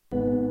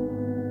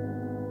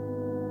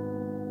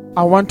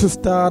I want to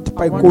start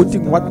by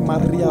quoting what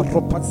Maria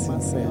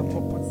Robertson said.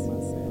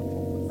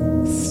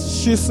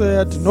 She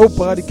said,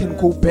 nobody can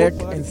go back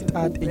and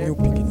start a new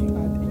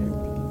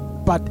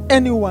beginning, but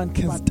anyone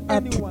can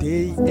start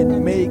today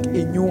and make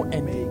a new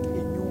ending.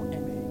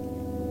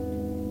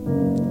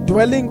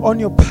 Dwelling on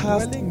your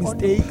past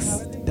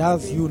mistakes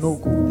does you no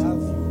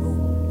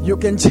good. You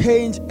can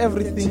change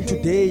everything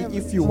today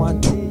if you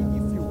want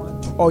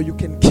to, or you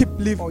can keep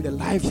living the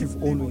life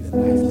you've always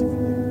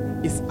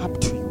lived. It's up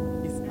to you.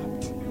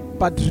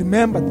 But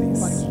remember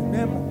this,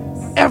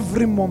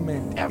 every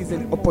moment is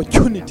an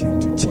opportunity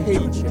to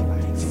change your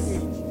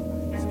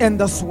life. And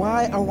that's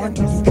why I want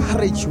to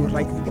encourage you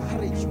right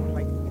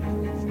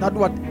now, that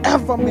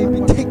whatever may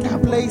be taking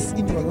place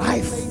in your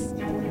life,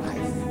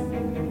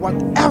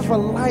 whatever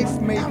life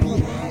may be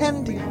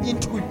handing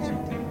into you,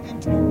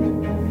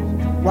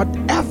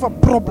 whatever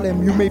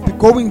problem you may be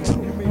going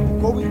through,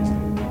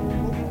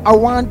 I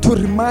want to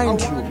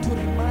remind you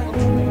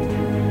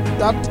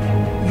that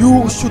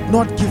you should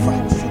not give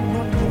up.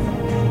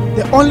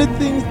 The only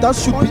thing that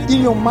should be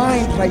in your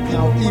mind right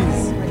now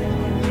is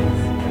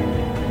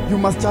you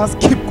must just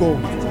keep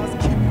going,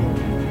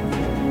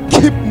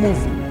 keep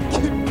moving.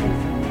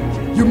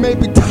 You may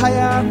be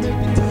tired,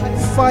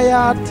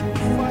 fired,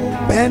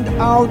 burned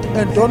out,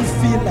 and don't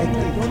feel like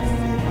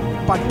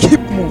it, but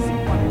keep moving.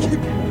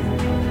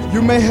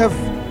 You may have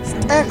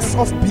stacks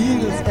of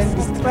bills and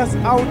be stressed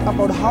out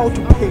about how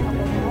to pay,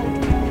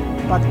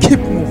 but keep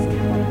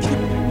moving.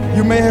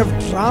 You may have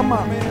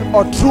drama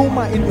or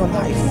trauma in your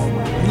life,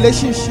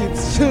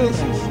 relationships,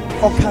 children,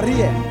 or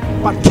career,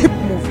 but keep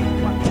moving.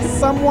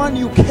 Someone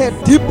you care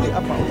deeply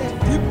about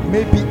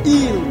may be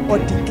ill or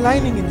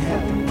declining in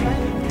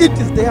health. It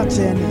is their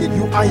journey.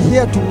 You are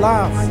here to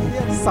love,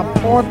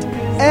 support,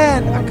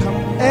 and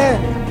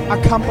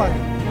accompany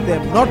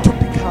them, not to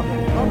become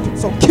them.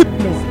 So keep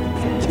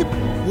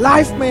moving.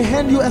 Life may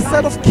hand you a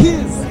set of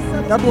keys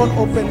that won't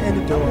open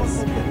any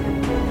doors.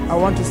 I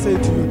want to say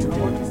to you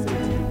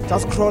today,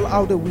 just crawl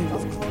out the window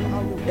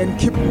and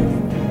keep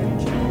moving.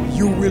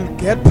 You will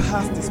get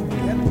past this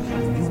moment.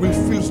 You will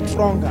feel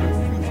stronger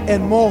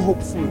and more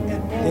hopeful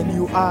than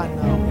you are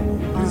now.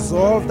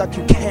 Resolve that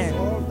you can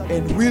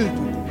and will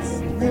do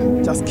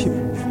this. Just keep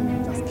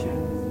moving.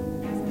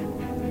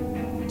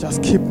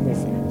 Just keep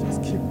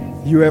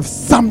moving. You have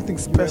something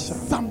special.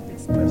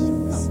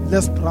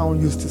 Les Brown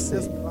used to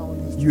say,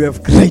 you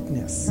have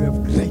greatness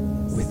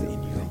within.